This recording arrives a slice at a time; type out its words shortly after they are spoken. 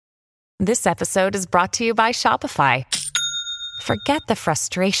This episode is brought to you by Shopify. Forget the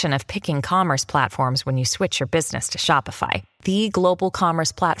frustration of picking commerce platforms when you switch your business to Shopify, the global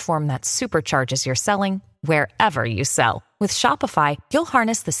commerce platform that supercharges your selling wherever you sell. With Shopify, you'll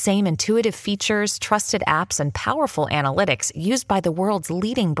harness the same intuitive features, trusted apps, and powerful analytics used by the world's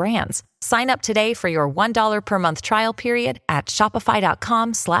leading brands. Sign up today for your $1 per month trial period at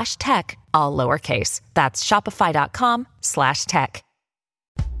shopify.com/tech, all lowercase. That's shopify.com/tech.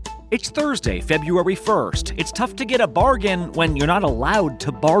 It's Thursday, February 1st. It's tough to get a bargain when you're not allowed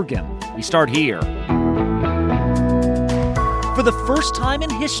to bargain. We start here. For the first time in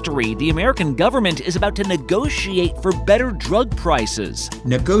history, the American government is about to negotiate for better drug prices.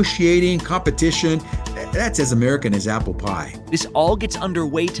 Negotiating, competition, that's as American as apple pie. This all gets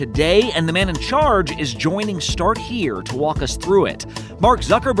underway today, and the man in charge is joining Start Here to walk us through it. Mark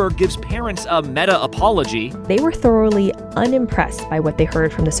Zuckerberg gives parents a meta apology. They were thoroughly unimpressed by what they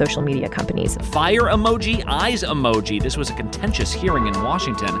heard from the social media companies. Fire emoji, eyes emoji. This was a contentious hearing in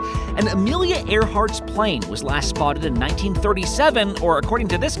Washington. And Amelia Earhart's plane was last spotted in 1937, or according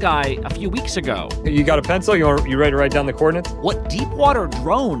to this guy, a few weeks ago. You got a pencil? You ready to write down the coordinates? What deep water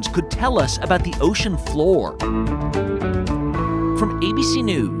drones could tell us about the ocean floor. From ABC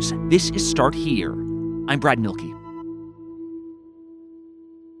News, this is Start Here. I'm Brad Milkey.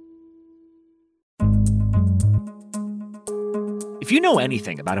 If you know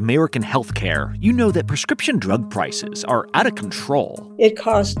anything about American healthcare, you know that prescription drug prices are out of control. It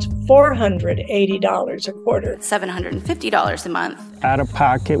costs $480 a quarter. $750 a month. Out of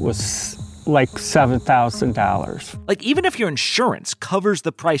pocket was like $7,000. Like, even if your insurance covers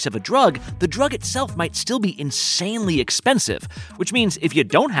the price of a drug, the drug itself might still be insanely expensive, which means if you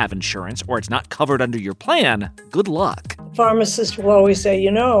don't have insurance or it's not covered under your plan, good luck. Pharmacists will always say,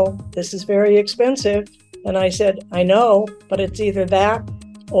 this is very expensive. And I said, I know, but it's either that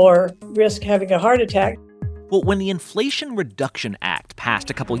or risk having a heart attack. Well, when the Inflation Reduction Act passed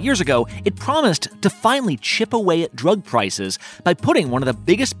a couple years ago, it promised to finally chip away at drug prices by putting one of the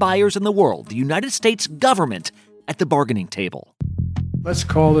biggest buyers in the world, the United States government, at the bargaining table. Let's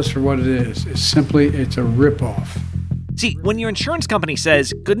call this for what it is. It's a ripoff. See, when your insurance company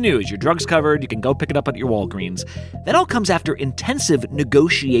says, good news, your drug's covered, you can go pick it up at your Walgreens, that all comes after intensive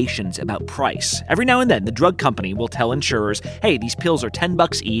negotiations about price. Every now and then, the drug company will tell insurers, hey, these pills are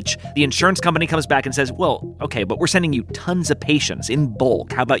 $10 each. The insurance company comes back and says, well, okay, but we're sending you tons of patients in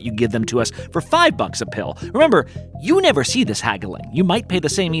bulk. How about you give them to us for $5 a pill? Remember, you never see this haggling. You might pay the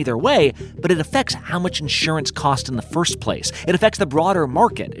same either way, but it affects how much insurance costs in the first place. It affects the broader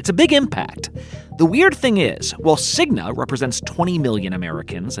market. It's a big impact. The weird thing is, while Cigna represents 20 million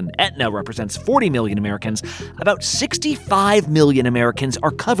Americans and Aetna represents 40 million Americans, about 65 million Americans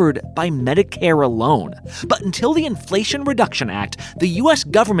are covered by Medicare alone. But until the Inflation Reduction Act, the U.S.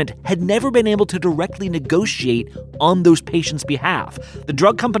 government had never been able to directly negotiate on those patients' behalf. The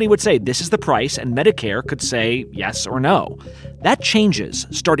drug company would say, this is the price, and Medicare could say yes or no. That changes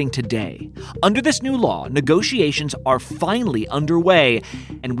starting today. Under this new law, negotiations are finally underway,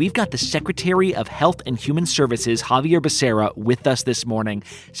 and we've got the Secretary of Health and Human Services, Xavier Becerra, with us this morning.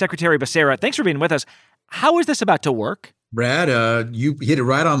 Secretary Becerra, thanks for being with us. How is this about to work? Brad, you hit it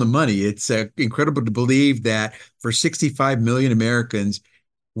right on the money. It's incredible to believe that for 65 million Americans,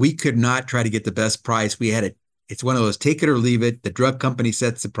 we could not try to get the best price. It's one of those take it or leave it. The drug company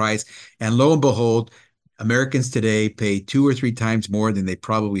sets the price, and lo and behold, Americans today pay 2 or 3 times more than they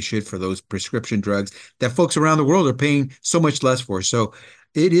probably should for those prescription drugs that folks around the world are paying so much less for. So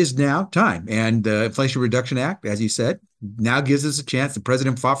it is now time. And the Inflation Reduction Act, as you said, now gives us a chance. The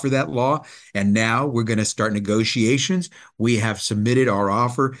president fought for that law, and now we're going to start negotiations. We have submitted our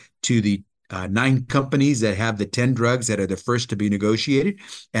offer to the 9 companies that have the 10 drugs that are the first to be negotiated,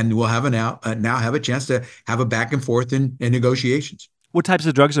 and we'll have now have a chance to have a back and forth in negotiations. What types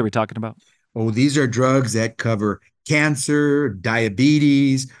of drugs are we talking about? Oh, these are drugs that cover cancer,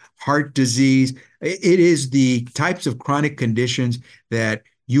 diabetes, heart disease. It is the types of chronic conditions that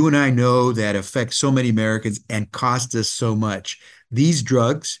you and I know that affect so many Americans and cost us so much. These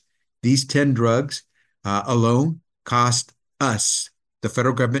drugs, these 10 drugs alone cost us, the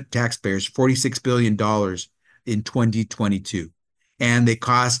federal government, taxpayers, $46 billion in 2022. And they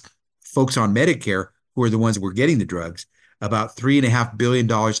cost folks on Medicare, who are the ones who are getting the drugs, about $3.5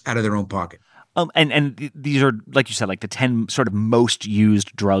 billion out of their own pocket. And these are, like you said, like the 10 sort of most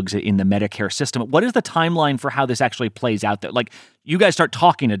used drugs in the Medicare system. What is the timeline for how this actually plays out? That, like, you guys start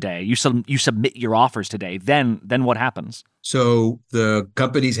talking today, you submit your offers today, then what happens? So the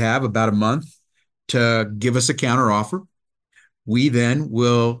companies have about a month to give us a counter offer. We then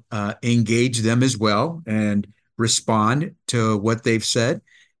will engage them as well and respond to what they've said.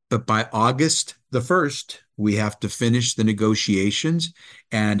 But by August the 1st, we have to finish the negotiations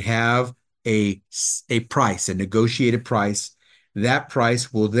and have a price, a negotiated price. That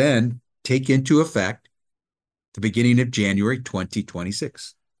price will then take into effect the beginning of January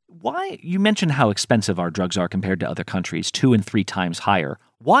 2026. Why? You mentioned how expensive our drugs are compared to other countries, 2 and 3 times higher.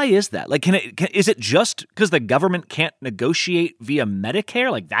 Why is that? Like, is it just because the government can't negotiate via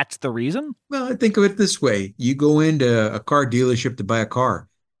Medicare? Like, that's the reason? Well, I think of it this way. You go into a car dealership to buy a car.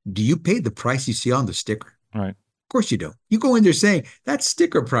 Do you pay the price you see on the sticker? Right. Of course you don't. You go in there saying, that's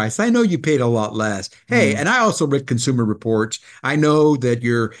sticker price. I know you paid a lot less. Hey, and I also read Consumer Reports. I know that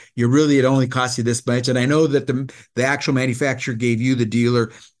you're really, it only costs you this much. And I know that the actual manufacturer gave you, the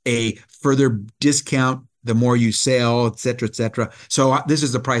dealer, a further discount the more you sell, et cetera, et cetera. So this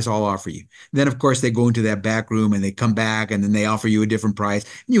is the price I'll offer you. Then, of course, they go into that back room and they come back and then they offer you a different price.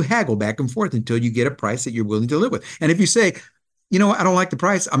 And you haggle back and forth until you get a price that you're willing to live with. And if you say, you know what, I don't like the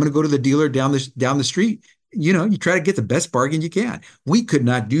price, I'm going to go to the dealer down the street. You know, you try to get the best bargain you can. We could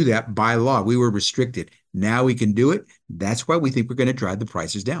not do that by law. We were restricted. Now we can do it. That's why we think we're going to drive the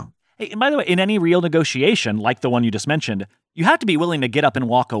prices down. Hey, and by the way, in any real negotiation, like the one you just mentioned, you have to be willing to get up and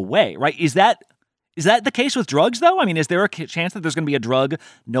walk away, right? Is that the case with drugs, though? I mean, is there a chance that there's going to be a drug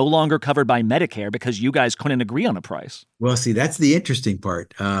no longer covered by Medicare because you guys couldn't agree on a price? Well, see, that's the interesting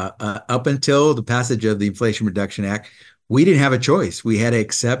part. Up until the passage of the Inflation Reduction Act, we didn't have a choice. We had to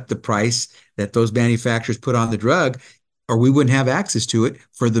accept the price that those manufacturers put on the drug, or we wouldn't have access to it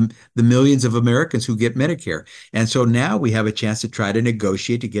for the millions of Americans who get Medicare. And so now we have a chance to try to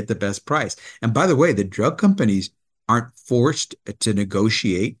negotiate to get the best price. And by the way, the drug companies aren't forced to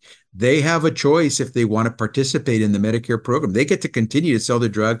negotiate. They have a choice if they want to participate in the Medicare program. They get to continue to sell the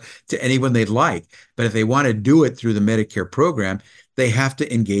drug to anyone they'd like. But if they want to do it through the Medicare program, they have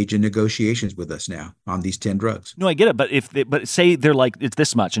to engage in negotiations with us now on these 10 drugs. No, I get it. But say they're like, it's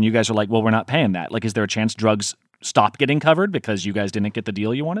this much, and you guys are like, well, we're not paying that. Like, is there a chance drugs stop getting covered because you guys didn't get the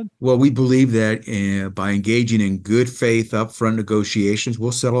deal you wanted? Well, we believe that by engaging in good faith upfront negotiations,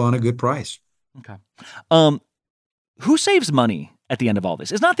 we'll settle on a good price. Okay. Who saves money at the end of all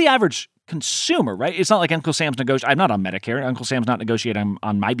this? It's not the average consumer, right? It's not like Uncle Sam's I'm not on Medicare. Uncle Sam's not negotiating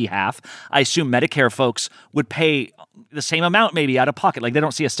on my behalf. I assume Medicare folks would pay the same amount maybe out of pocket. Like they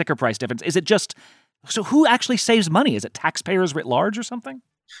don't see a sticker price difference. Is it just, so who actually saves money? Is it taxpayers writ large or something?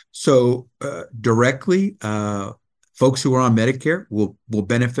 So directly, folks who are on Medicare will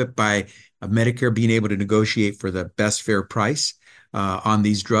benefit by Medicare being able to negotiate for the best fair price on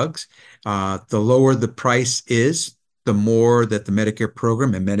these drugs. The lower the price is, the more that the Medicare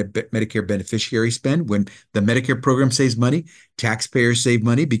program and Medicare beneficiaries spend. When the Medicare program saves money, taxpayers save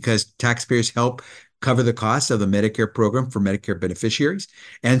money because taxpayers help cover the costs of the Medicare program for Medicare beneficiaries.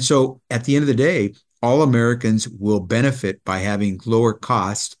 And so at the end of the day, all Americans will benefit by having lower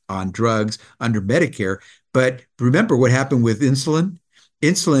costs on drugs under Medicare. But remember what happened with insulin?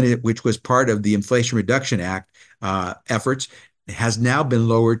 Insulin, which was part of the Inflation Reduction Act efforts, has now been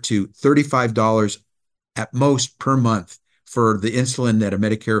lowered to $35 at most per month for the insulin that a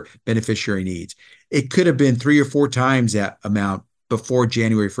Medicare beneficiary needs. It could have been 3 or 4 times that amount before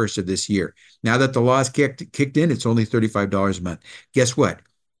January 1st of this year. Now that the law's kicked in, it's only $35 a month. Guess what?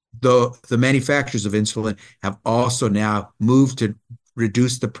 The manufacturers of insulin have also now moved to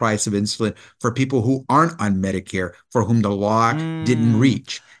reduce the price of insulin for people who aren't on Medicare, for whom the law didn't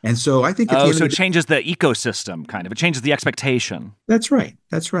reach. And so I think so it changes the ecosystem, kind of. It changes the expectation. That's right.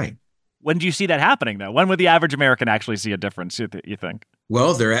 That's right. When do you see that happening, though? When would the average American actually see a difference, you think?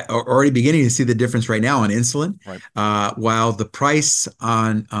 Well, they're already beginning to see the difference right now on insulin. Right. While the price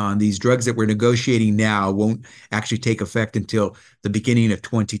on these drugs that we're negotiating now won't actually take effect until the beginning of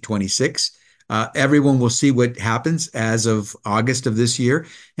 2026, everyone will see what happens as of August of this year.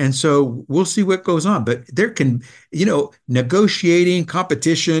 And so we'll see what goes on. But there can, negotiating,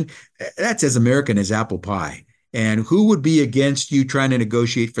 competition, that's as American as apple pie. And who would be against you trying to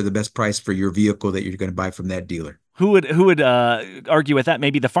negotiate for the best price for your vehicle that you're going to buy from that dealer? Who would argue with that?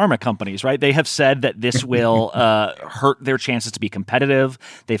 Maybe the pharma companies, right? They have said that this will hurt their chances to be competitive.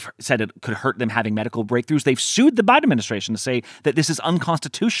 They've said it could hurt them having medical breakthroughs. They've sued the Biden administration to say that this is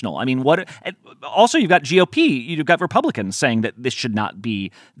unconstitutional. I mean, also, you've got GOP, you've got Republicans saying that this should not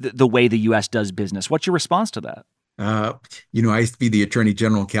be the way the U.S. does business. What's your response to that? I used to be the Attorney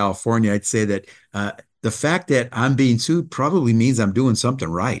General in California. I'd say that the fact that I'm being sued probably means I'm doing something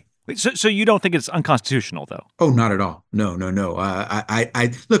right. So you don't think it's unconstitutional, though? Oh, not at all. No.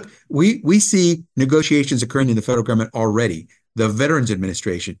 I look, we see negotiations occurring in the federal government already. The Veterans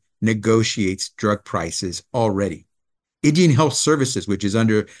Administration negotiates drug prices already. Indian Health Services, which is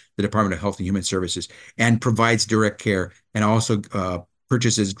under the Department of Health and Human Services, and provides direct care and also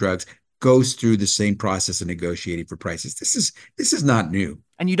purchases drugs goes through the same process of negotiating for prices. This is not new.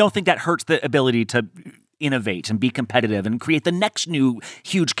 And you don't think that hurts the ability to innovate and be competitive and create the next new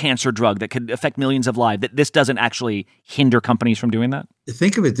huge cancer drug that could affect millions of lives, that this doesn't actually hinder companies from doing that?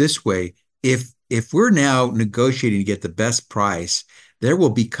 Think of it this way. If we're now negotiating to get the best price, there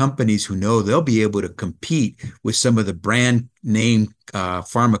will be companies who know they'll be able to compete with some of the brand name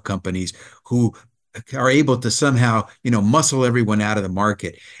pharma companies who are able to somehow, muscle everyone out of the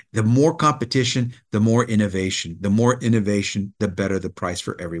market. The more competition, the more innovation. The more innovation, the better the price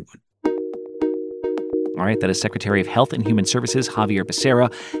for everyone. All right, that is Secretary of Health and Human Services, Xavier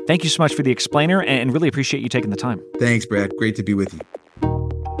Becerra. Thank you so much for the explainer, and really appreciate you taking the time. Thanks, Brad. Great to be with you.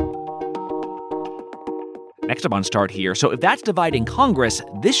 Next up on Start Here. So if that's dividing Congress,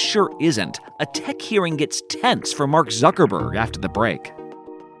 this sure isn't. A tech hearing gets tense for Mark Zuckerberg after the break.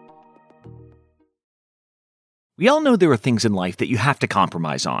 We all know there are things in life that you have to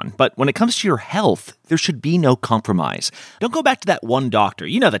compromise on, but when it comes to your health, there should be no compromise. Don't go back to that one doctor,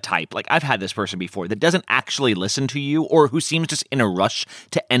 you know the type, like I've had this person before, that doesn't actually listen to you or who seems just in a rush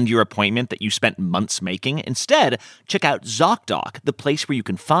to end your appointment that you spent months making. Instead, check out ZocDoc, the place where you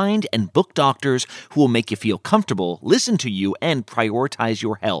can find and book doctors who will make you feel comfortable, listen to you, and prioritize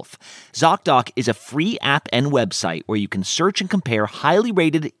your health. ZocDoc is a free app and website where you can search and compare highly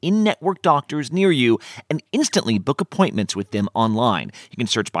rated in-network doctors near you and instantly book appointments with them online. You can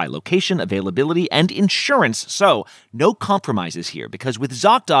search by location, availability, and insurance. So, no compromises here, because with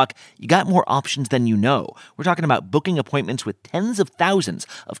ZocDoc, you got more options than you know. We're talking about booking appointments with tens of thousands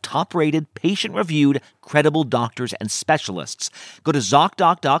of top-rated, patient-reviewed, credible doctors and specialists. Go to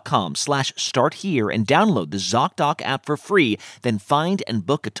ZocDoc.com/start here and download the ZocDoc app for free. Then find and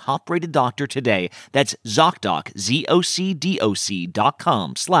book a top-rated doctor today. That's ZocDoc,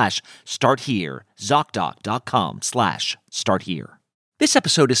 ZocDoc.com/start here. ZocDoc.com/start here. This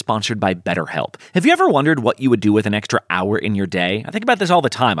episode is sponsored by BetterHelp. Have you ever wondered what you would do with an extra hour in your day? I think about this all the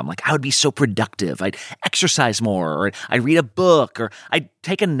time. I'm like, I would be so productive. I'd exercise more, or I'd read a book, or I'd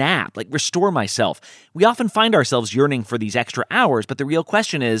take a nap, like restore myself. We often find ourselves yearning for these extra hours, but the real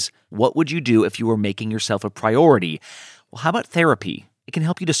question is, what would you do if you were making yourself a priority? Well, how about therapy? It can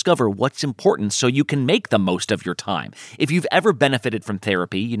help you discover what's important so you can make the most of your time. If you've ever benefited from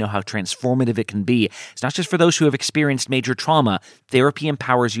therapy, you know how transformative it can be. It's not just for those who have experienced major trauma. Therapy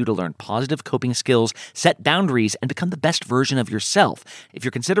empowers you to learn positive coping skills, set boundaries, and become the best version of yourself. If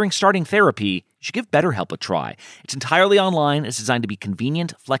you're considering starting therapy, you should give BetterHelp a try. It's entirely online. It's designed to be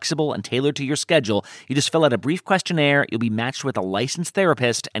convenient, flexible, and tailored to your schedule. You just fill out a brief questionnaire. You'll be matched with a licensed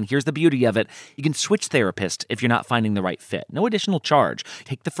therapist. And here's the beauty of it. You can switch therapists if you're not finding the right fit. No additional charge.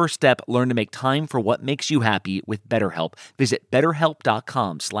 Take the first step. Learn to make time for what makes you happy with BetterHelp. Visit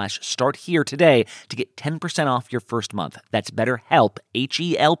BetterHelp.com/start here today to get 10% off your first month. That's BetterHelp,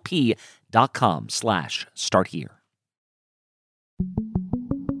 HELP.com/start here.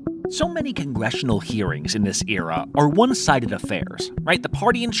 So many congressional hearings in this era are one-sided affairs, right? The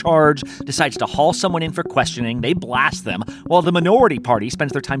party in charge decides to haul someone in for questioning, they blast them, while the minority party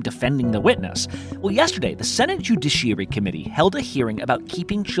spends their time defending the witness. Well, yesterday, the Senate Judiciary Committee held a hearing about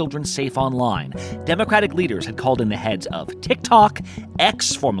keeping children safe online. Democratic leaders had called in the heads of TikTok,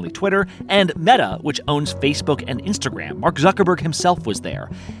 X, formerly Twitter, and Meta, which owns Facebook and Instagram. Mark Zuckerberg himself was there.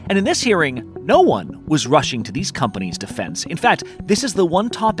 And in this hearing, no one was rushing to these companies' defense. In fact, this is the one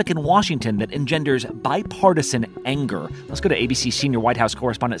topic in Washington that engenders bipartisan anger. Let's go to ABC senior White House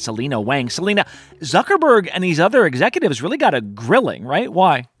correspondent Selena Wang. Selena, Zuckerberg and these other executives really got a grilling, right?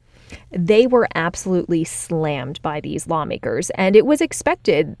 Why? They were absolutely slammed by these lawmakers, and it was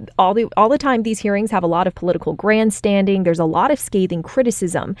expected. All the time these hearings have a lot of political grandstanding. There's a lot of scathing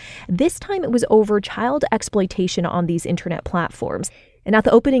criticism. This time it was over child exploitation on these internet platforms. And at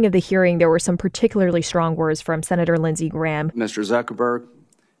the opening of the hearing, there were some particularly strong words from Senator Lindsey Graham. Mr. Zuckerberg,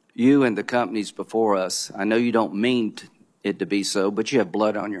 you and the companies before us, I know you don't mean it to be so, but you have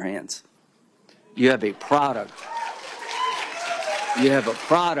blood on your hands. You have a product. You have a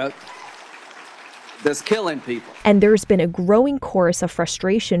product that's killing people. And there's been a growing chorus of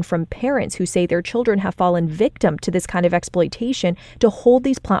frustration from parents who say their children have fallen victim to this kind of exploitation to hold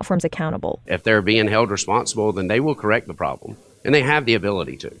these platforms accountable. If they're being held responsible, then they will correct the problem. And they have the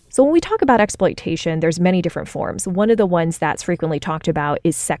ability to. So when we talk about exploitation, there's many different forms. One of the ones that's frequently talked about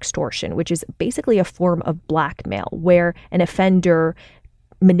is sextortion, which is basically a form of blackmail where an offender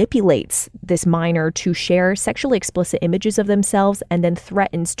manipulates this minor to share sexually explicit images of themselves and then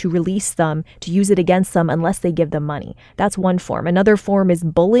threatens to release them, to use it against them unless they give them money. That's one form. Another form is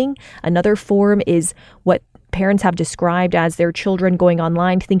bullying. Another form is what parents have described as their children going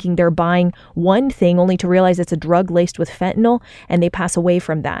online thinking they're buying one thing only to realize it's a drug laced with fentanyl, and they pass away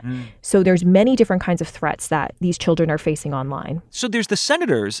from that. So there's many different kinds of threats that these children are facing online. So there's the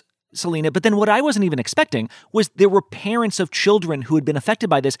senators, Selena, but then what I wasn't even expecting was there were parents of children who had been affected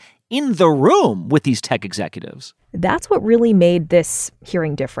by this in the room with these tech executives. That's what really made this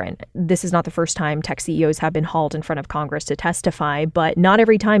hearing different. This is not the first time tech CEOs have been hauled in front of Congress to testify, but not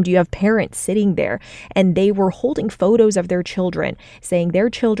every time do you have parents sitting there. And they were holding photos of their children, saying their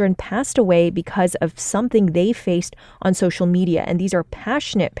children passed away because of something they faced on social media. And these are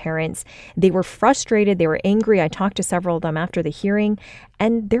passionate parents. They were frustrated. They were angry. I talked to several of them after the hearing,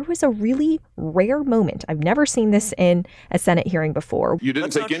 and there was a really rare moment. I've never seen this in a Senate hearing before. You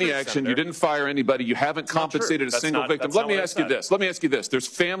didn't take any action. You didn't fire anybody. You haven't compensated a single victim. Let me ask you this. There's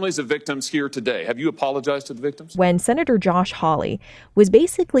families of victims here today. Have you apologized to the victims? When Senator Josh Hawley was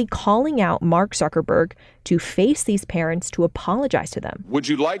basically calling out Mark Zuckerberg to face these parents to apologize to them. Would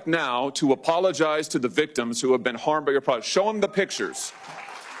you like now to apologize to the victims who have been harmed by your product? Show them the pictures.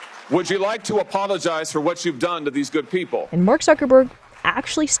 Would you like to apologize for what you've done to these good people? And Mark Zuckerberg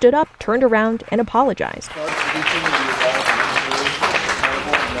actually stood up, turned around, and apologized. To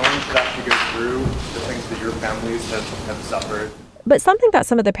go through the things that your families have suffered. But something that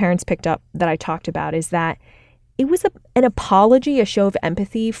some of the parents picked up that I talked about is that it was an apology, a show of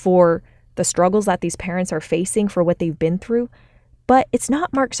empathy for the struggles that these parents are facing, for what they've been through. But it's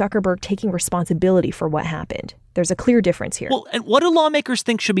not Mark Zuckerberg taking responsibility for what happened. There's a clear difference here. Well, and what do lawmakers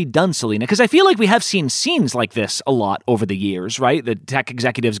think should be done, Selena? Because I feel like we have seen scenes like this a lot over the years, right? The tech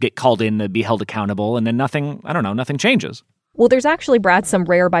executives get called in to be held accountable, and then nothing changes. Well, there's actually, Brad, some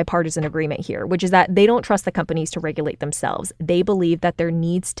rare bipartisan agreement here, which is that they don't trust the companies to regulate themselves. They believe that there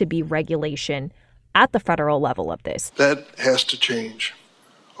needs to be regulation at the federal level of this. That has to change.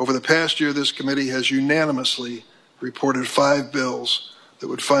 Over the past year, this committee has unanimously reported 5 bills that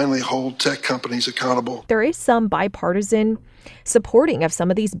would finally hold tech companies accountable. There is some bipartisan supporting of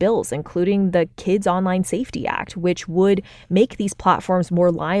some of these bills, including the Kids Online Safety Act, which would make these platforms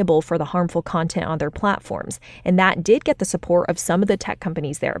more liable for the harmful content on their platforms. And that did get the support of some of the tech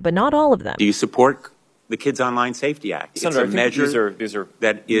companies there, but not all of them. Do you support the Kids Online Safety Act? Senator, it's a measure these are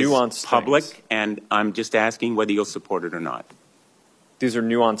that is public, things. And I'm just asking whether you'll support it or not. These are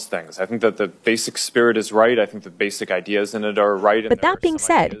nuanced things. I think that the basic spirit is right. I think the basic ideas in it are right. But that being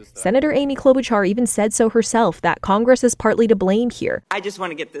said, Senator Amy Klobuchar even said so herself, that Congress is partly to blame here. I just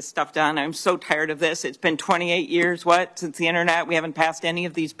want to get this stuff done. I'm so tired of this. It's been 28 years, since the internet. We haven't passed any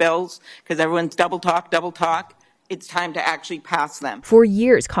of these bills because everyone's double talk. It's time to actually pass them. For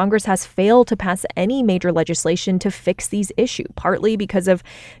years, Congress has failed to pass any major legislation to fix these issues, partly because of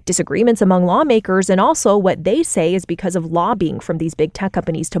disagreements among lawmakers, and also what they say is because of lobbying from these big tech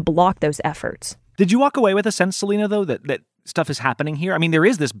companies to block those efforts. Did you walk away with a sense, Selena, though, that stuff is happening here? I mean, there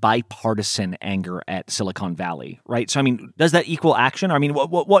is this bipartisan anger at Silicon Valley, right? So, I mean, does that equal action? I mean,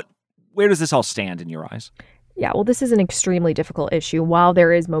 where does this all stand in your eyes? Yeah, well, this is an extremely difficult issue. While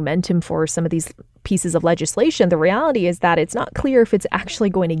there is momentum for some of these pieces of legislation, the reality is that it's not clear if it's actually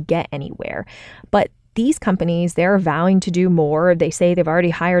going to get anywhere. But these companies, they're vowing to do more. They say they've already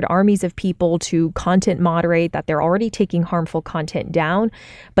hired armies of people to content moderate, that they're already taking harmful content down.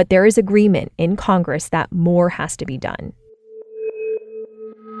 But there is agreement in Congress that more has to be done.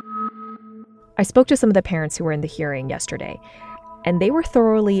 I spoke to some of the parents who were in the hearing yesterday, and they were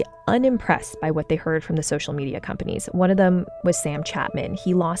thoroughly unimpressed by what they heard from the social media companies. One of them was Sam Chapman.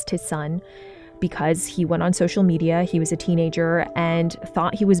 He lost his son because he went on social media. He was a teenager and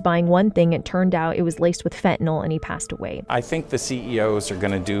thought he was buying one thing. It turned out it was laced with fentanyl, and he passed away. I think the CEOs are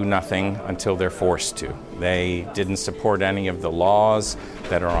going to do nothing until they're forced to. They didn't support any of the laws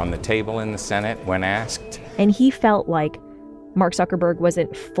that are on the table in the Senate when asked. And he felt like Mark Zuckerberg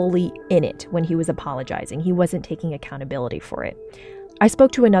wasn't fully in it when he was apologizing. He wasn't taking accountability for it. I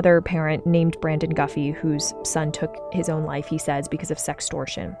spoke to another parent named Brandon Guffey, whose son took his own life, he says, because of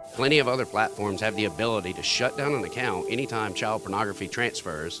sextortion. Plenty of other platforms have the ability to shut down an account anytime child pornography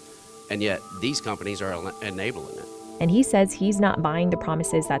transfers, and yet these companies are enabling it. And he says he's not buying the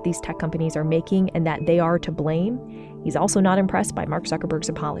promises that these tech companies are making and that they are to blame. He's also not impressed by Mark Zuckerberg's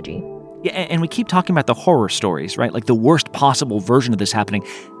apology. Yeah, and we keep talking about the horror stories, right? Like the worst possible version of this happening.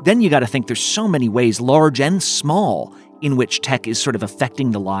 Then you got to think there's so many ways, large and small, in which tech is sort of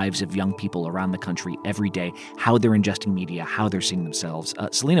affecting the lives of young people around the country every day, how they're ingesting media, how they're seeing themselves.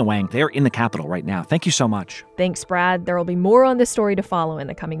 Selena Wang, they're in the Capitol right now. Thank you so much. Thanks, Brad. There will be more on this story to follow in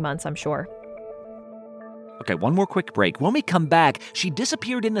the coming months, I'm sure. Okay, one more quick break. When we come back, she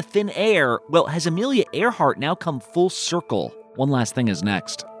disappeared in the thin air. Well, has Amelia Earhart now come full circle? One last thing is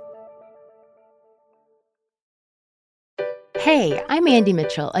next. Hey, I'm Andy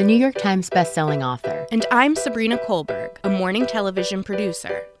Mitchell, a New York Times bestselling author. And I'm Sabrina Kohlberg, a morning television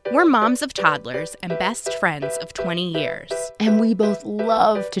producer. We're moms of toddlers and best friends of 20 years. And we both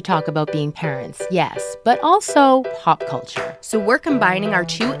love to talk about being parents, yes, but also pop culture. So we're combining our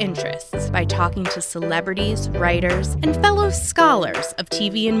two interests by talking to celebrities, writers, and fellow scholars of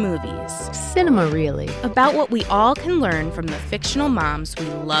TV and movies. Cinema, really. About what we all can learn from the fictional moms we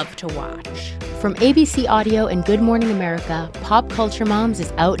love to watch. From ABC Audio and Good Morning America, Pop Culture Moms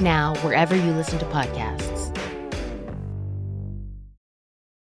is out now wherever you listen to podcasts.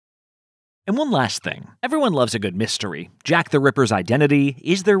 And one last thing. Everyone loves a good mystery. Jack the Ripper's identity?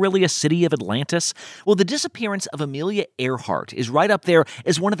 Is there really a city of Atlantis? Well, the disappearance of Amelia Earhart is right up there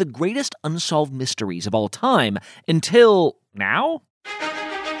as one of the greatest unsolved mysteries of all time until now?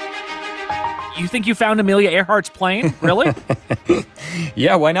 You think you found Amelia Earhart's plane? Really?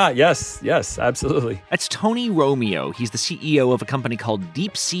 Yeah, why not? Yes, absolutely. That's Tony Romeo. He's the CEO of a company called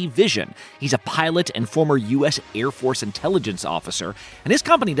Deep Sea Vision. He's a pilot and former U.S. Air Force intelligence officer, and his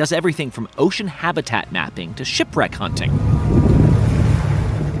company does everything from ocean habitat mapping to shipwreck hunting.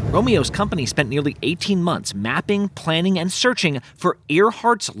 Romeo's company spent nearly 18 months mapping, planning, and searching for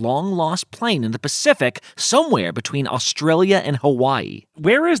Earhart's long-lost plane in the Pacific, somewhere between Australia and Hawaii.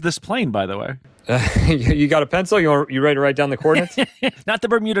 Where is this plane, by the way? You got a pencil? You ready to write down the coordinates? Not the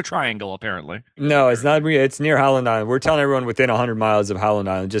Bermuda Triangle, apparently. No, it's not. It's near Howland Island. We're telling everyone within 100 miles of Howland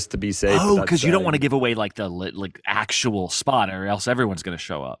Island just to be safe. Oh, because you don't want to give away the actual spot, or else everyone's going to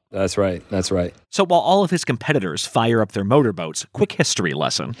show up. That's right. So while all of his competitors fire up their motorboats, quick history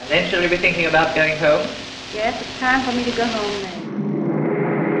lesson. And then shall we be thinking about going home? Yes, it's time for me to go home then.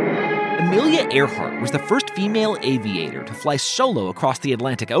 Amelia Earhart was the first female aviator to fly solo across the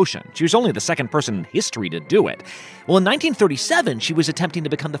Atlantic Ocean. She was only the second person in history to do it. Well, in 1937, she was attempting to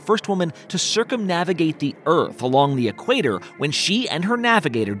become the first woman to circumnavigate the Earth along the equator when she and her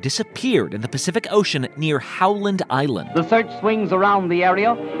navigator disappeared in the Pacific Ocean near Howland Island. The search swings around the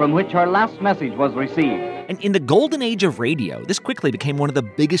area from which her last message was received. And in the golden age of radio, this quickly became one of the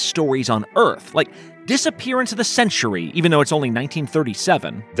biggest stories on Earth. Like, disappearance of the century, even though it's only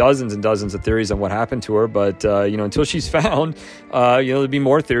 1937. Dozens and dozens of theories on what happened to her, but, until she's found, there'll be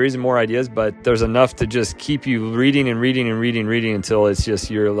more theories and more ideas, but there's enough to just keep you reading until it's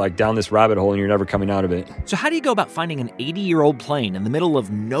just, you're like down this rabbit hole and you're never coming out of it. So how do you go about finding an 80-year-old plane in the middle of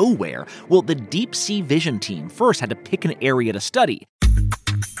nowhere? Well, the Deep Sea Vision team first had to pick an area to study.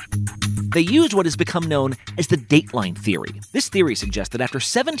 They used what has become known as the dateline theory. This theory suggests that after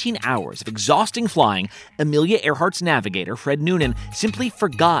 17 hours of exhausting flying, Amelia Earhart's navigator, Fred Noonan, simply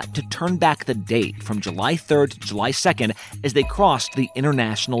forgot to turn back the date from July 3rd to July 2nd as they crossed the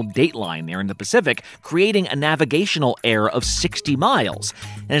international dateline there in the Pacific, creating a navigational error of 60 miles.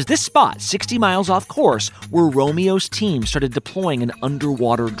 And as this spot, 60 miles off course, where Romeo's team started deploying an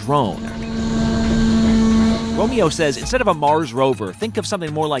underwater drone. Romeo says instead of a Mars rover, think of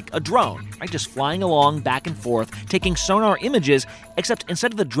something more like a drone, right? Just flying along back and forth, taking sonar images, except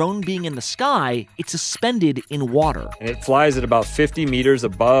instead of the drone being in the sky, it's suspended in water. And it flies at about 50 meters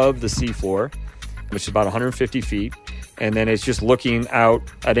above the seafloor, which is about 150 feet. And then it's just looking out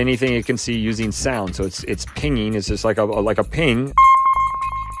at anything it can see using sound. So it's pinging. It's just like a ping.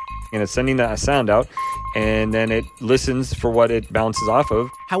 And it's sending that sound out, and then it listens for what it bounces off of.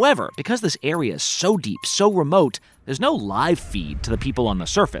 However, because this area is so deep, so remote, there's no live feed to the people on the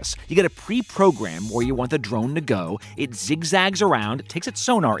surface. You get a pre-program where you want the drone to go, it zigzags around, takes its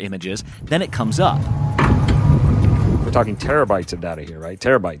sonar images, then it comes up. We're talking terabytes of data here, right?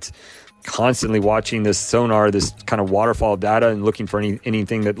 Terabytes. Constantly watching this sonar, this kind of waterfall of data, and looking for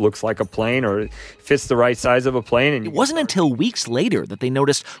anything that looks like a plane or fits the right size of a plane. And it wasn't until weeks later that they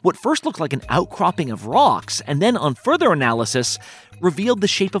noticed what first looked like an outcropping of rocks, and then on further analysis, revealed the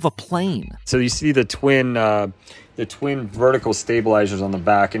shape of a plane. So you see the twin vertical stabilizers on the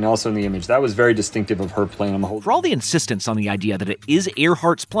back and also in the image. That was very distinctive of her plane. For all the insistence on the idea that it is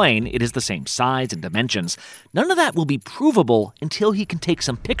Earhart's plane, it is the same size and dimensions, none of that will be provable until he can take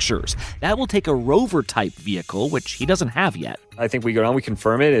some pictures. That will take a rover-type vehicle, which he doesn't have yet. I think we go down, we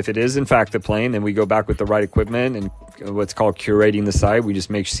confirm it. If it is in fact the plane, then we go back with the right equipment and what's called curating the site. We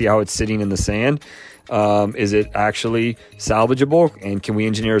just see how it's sitting in the sand. Is it actually salvageable, and can we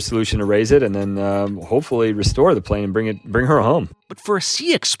engineer a solution to raise it and then hopefully restore the plane and bring her home? But for a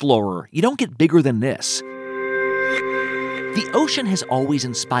sea explorer, you don't get bigger than this. The ocean has always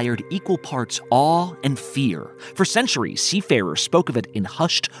inspired equal parts awe and fear. For centuries, seafarers spoke of it in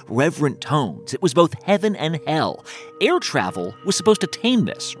hushed, reverent tones. It was both heaven and hell. Air travel was supposed to tame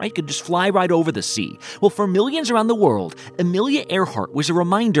this, right? You could just fly right over the sea. Well, for millions around the world, Amelia Earhart was a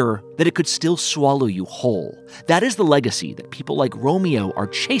reminder that it could still swallow you whole. That is the legacy that people like Romeo are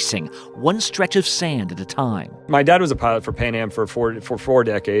chasing, one stretch of sand at a time. My dad was a pilot for Pan Am for four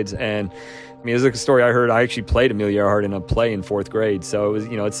decades, and I mean, as a story I heard, I actually played Amelia Earhart in a play in 4th grade. So it was,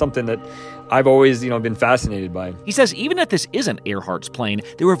 it's something that I've always, been fascinated by. He says even if this isn't Earhart's plane,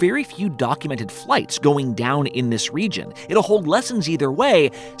 there were very few documented flights going down in this region. It'll hold lessons either way,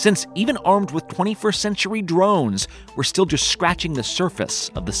 since even armed with 21st century drones, we're still just scratching the surface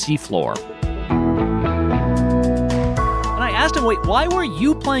of the seafloor. I asked him, wait, why were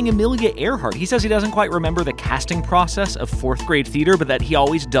you playing Amelia Earhart? He says he doesn't quite remember the casting process of 4th grade theater, but that he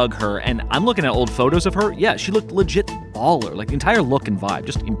always dug her. And I'm looking at old photos of her. Yeah, she looked legit baller, like the entire look and vibe,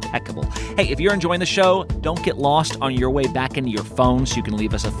 just impeccable. Hey, if you're enjoying the show, don't get lost on your way back into your phone so you can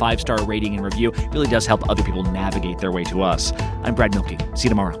leave us a 5-star rating and review. It really does help other people navigate their way to us. I'm Brad Mielke. See you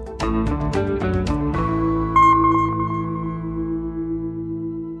tomorrow.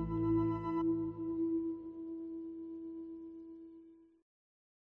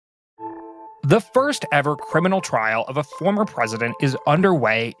 The first ever criminal trial of a former president is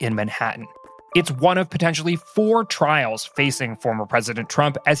underway in Manhattan. It's one of potentially 4 trials facing former President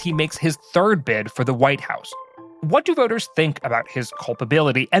Trump as he makes his 3rd bid for the White House. What do voters think about his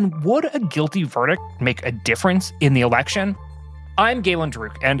culpability, and would a guilty verdict make a difference in the election? I'm Galen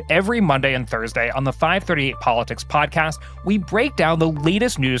Druk, and every Monday and Thursday on the 538 Politics podcast, we break down the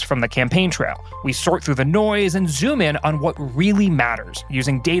latest news from the campaign trail. We sort through the noise and zoom in on what really matters,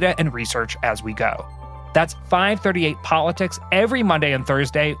 using data and research as we go. That's 538 Politics every Monday and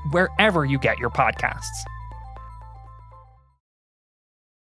Thursday, wherever you get your podcasts.